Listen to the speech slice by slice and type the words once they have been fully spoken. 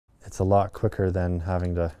it's a lot quicker than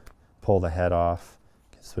having to pull the head off.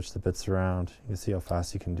 You can switch the bits around. You can see how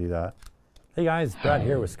fast you can do that. Hey guys, Brad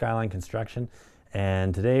here with Skyline Construction,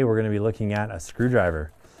 and today we're going to be looking at a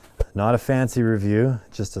screwdriver. Not a fancy review,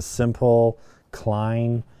 just a simple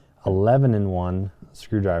Klein 11-in-1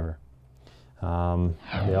 screwdriver.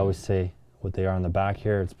 They always say what they are on the back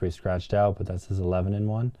here. It's pretty scratched out, but that says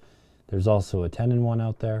 11-in-1. There's also a 10-in-1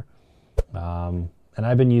 out there. And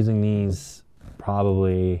I've been using these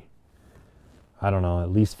probably, I don't know,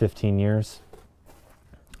 at least 15 years.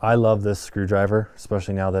 I love this screwdriver,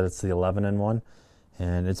 especially now that it's the 11-in-1,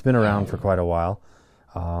 and it's been around for quite a while.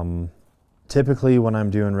 Typically when I'm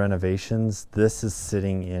doing renovations, this is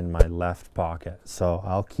sitting in my left pocket, so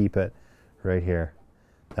I'll keep it right here.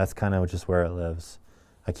 That's kind of just where it lives.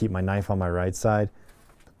 I keep my knife on my right side,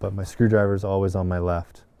 but my screwdriver is always on my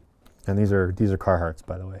left. And these are Carhartts,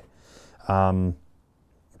 by the way.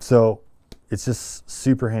 So it's just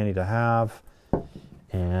super handy to have.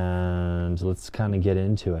 And let's kind of get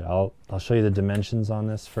into it. I'll show you the dimensions on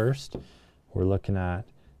this first. We're looking at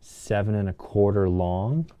 7 1/4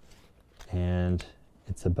 long, and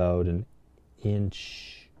it's about 1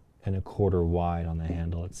 1/4 inches wide on the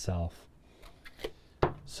handle itself.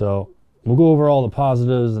 So we'll go over all the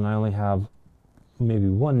positives, and I only have maybe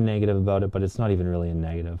one negative about it, but it's not even really a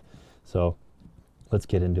negative. So let's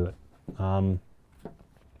get into it.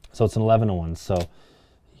 So it's an 11-in-1. So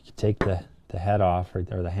you can take the head off, or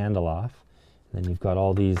the handle off, and then you've got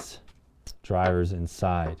all these drivers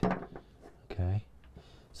inside. Okay,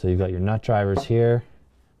 so you've got your nut drivers here,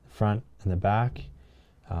 the front and the back,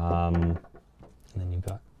 and then you've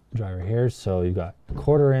got driver here. So you've got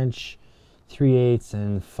 1/4 inch, 3/8,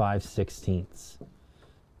 and 5/16.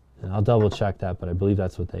 And I'll double check that, but I believe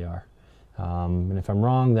that's what they are. And if I'm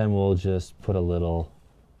wrong, then we'll just put a little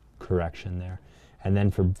correction there. And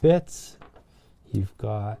then for bits, you've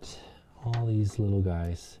got all these little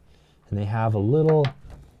guys, and they have a little,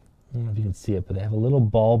 I don't know if you can see it, but they have a little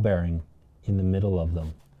ball bearing in the middle of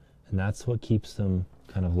them, and that's what keeps them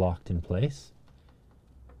kind of locked in place.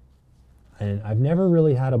 And I've never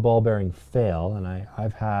really had a ball bearing fail, and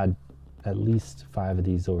I've had at least 5 of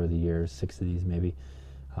these over the years, 6 of these maybe.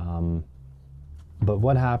 But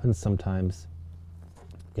what happens sometimes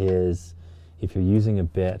is if you're using a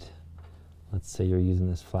bit, let's say you're using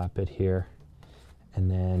this flat bit here,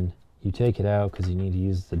 and then you take it out because you need to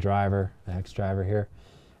use the driver, the hex driver here.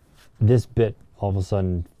 This bit all of a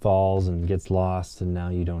sudden falls and gets lost, and now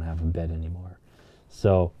you don't have a bit anymore.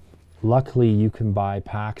 So luckily you can buy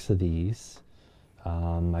packs of these.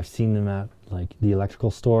 I've seen them at like the electrical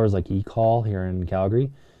stores like E-Call here in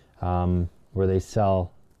Calgary, where they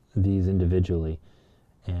sell these individually.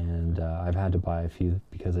 And I've had to buy a few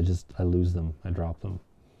because I lose them, I drop them.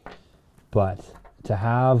 But to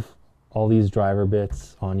have all these driver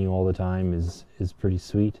bits on you all the time is pretty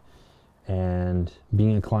sweet. And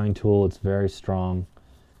being a Klein tool, it's very strong.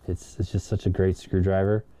 It's just such a great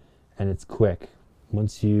screwdriver, and it's quick.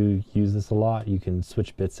 Once you use this a lot, you can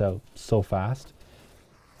switch bits out so fast.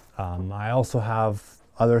 I also have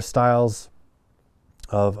other styles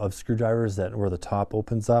of screwdrivers where the top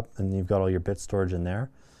opens up and you've got all your bit storage in there.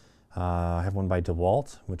 I have one by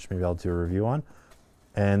DeWalt, which maybe I'll do a review on.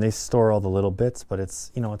 And they store all the little bits, but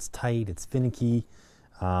it's, you know, it's tight, it's finicky.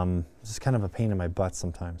 It's just kind of a pain in my butt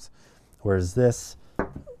sometimes. Whereas this,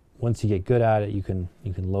 once you get good at it, you can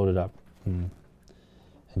load it up and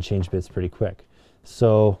change bits pretty quick.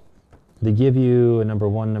 So they give you a number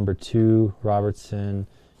 1, number 2 Robertson.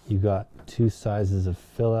 You've got 2 sizes of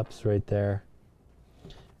Phillips right there,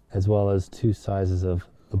 as well as 2 sizes of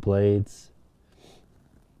the blades,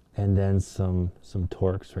 and then some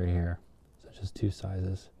Torx right here. Just 2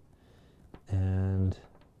 sizes. And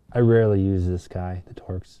I rarely use this guy, the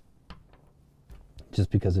Torx,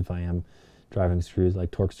 just because if I am driving screws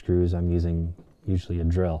like Torx screws, I'm using usually a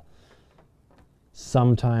drill.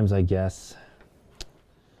 Sometimes, I guess,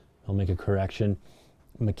 I'll make a correction.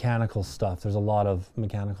 Mechanical stuff, there's a lot of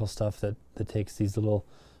mechanical stuff that takes these little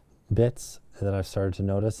bits that I've started to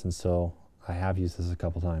notice, and so I have used this a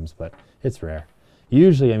couple times, but it's rare.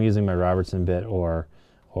 Usually I'm using my Robertson bit or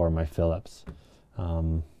my Phillips.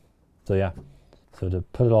 So yeah, so to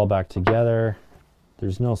put it all back together,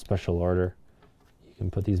 there's no special order. You can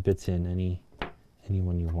put these bits in any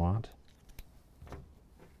one you want.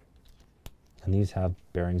 And these have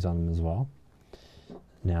bearings on them as well.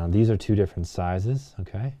 Now these are 2 different sizes,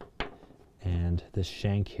 okay? And this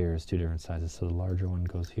shank here is 2 different sizes. So the larger one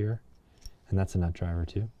goes here, and that's a nut driver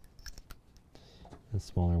too. The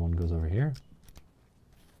smaller one goes over here.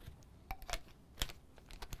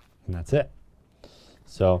 And that's it.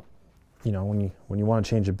 So, you know, when you want to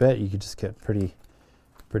change a bit, you could just get pretty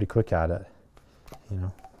pretty quick at it, you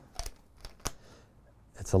know.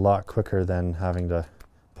 It's a lot quicker than having to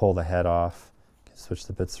pull the head off, switch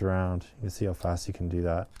the bits around. You can see how fast you can do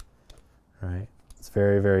that, right? It's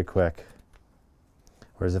very, very quick.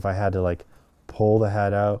 Whereas if I had to like pull the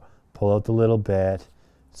head out, pull out the little bit,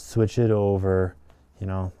 switch it over, you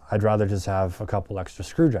know, I'd rather just have a couple extra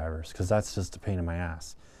screwdrivers because that's just a pain in my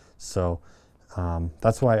ass. So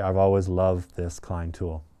that's why I've always loved this Klein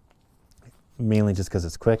tool. Mainly just because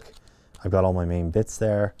it's quick. I've got all my main bits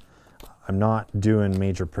there. I'm not doing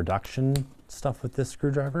major production stuff with this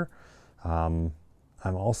screwdriver. I'm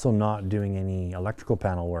also not doing any electrical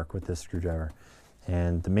panel work with this screwdriver.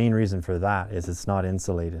 And the main reason for that is it's not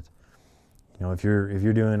insulated. You know, if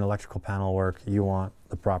you're doing electrical panel work, you want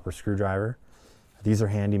the proper screwdriver. These are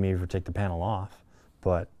handy maybe for take the panel off,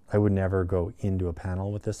 but I would never go into a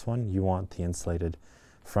panel with this one. You want the insulated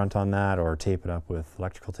front on that, or tape it up with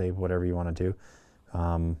electrical tape, whatever you want to do.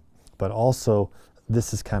 But also,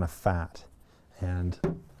 this is kind of fat. And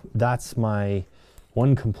that's my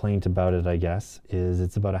one complaint about it, I guess, is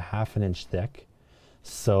it's about 1/2 inch thick.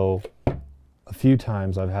 So a few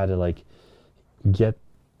times I've had to like get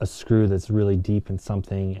a screw that's really deep in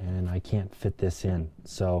something and I can't fit this in.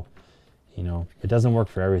 So, you know, it doesn't work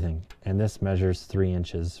for everything. And this measures 3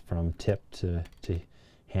 inches from tip to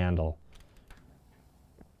handle.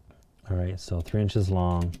 All right, so 3 inches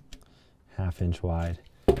long, 1/2 inch wide.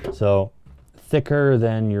 So thicker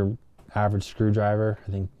than your average screwdriver.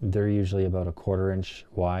 I think they're usually about 1/4 inch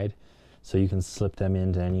wide. So you can slip them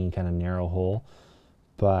into any kind of narrow hole.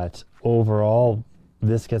 But overall,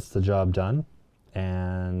 this gets the job done.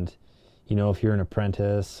 And, you know, if you're an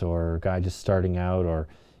apprentice or a guy just starting out, or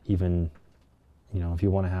even, you know, if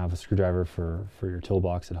you want to have a screwdriver for your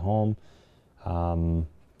toolbox at home,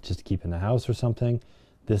 just to keep in the house or something,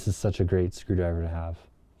 this is such a great screwdriver to have.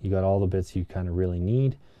 You got all the bits you kind of really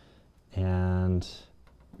need. And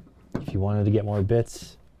if you wanted to get more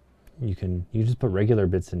bits, you just put regular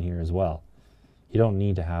bits in here as well. You don't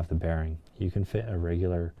need to have the bearing. You can fit a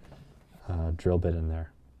regular drill bit in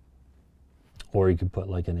there. Or you could put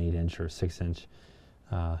like an 8 inch or 6 inch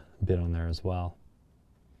bit on there as well.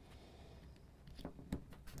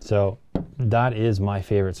 So that is my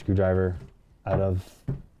favorite screwdriver out of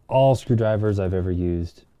all screwdrivers I've ever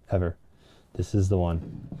used, ever. This is the one.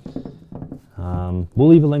 We'll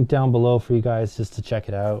leave a link down below for you guys just to check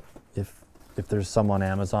it out. If there's some on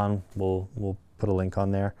Amazon, we'll put a link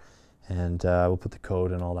on there, and we'll put the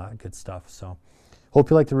code and all that good stuff. So hope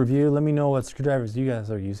you like the review. Let me know what screwdrivers you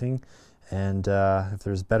guys are using, and if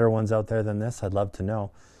there's better ones out there than this, I'd love to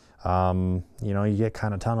know. You know, you get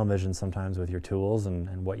kind of tunnel vision sometimes with your tools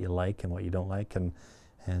and what you like and what you don't like, and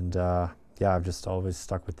yeah, I've just always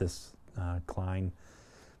stuck with this Klein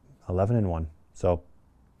 11-in-1. So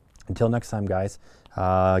until next time, guys,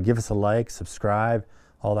 give us a like, subscribe,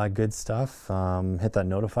 all that good stuff. Hit that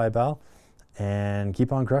notify bell, and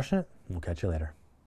keep on crushing it. We'll catch you later.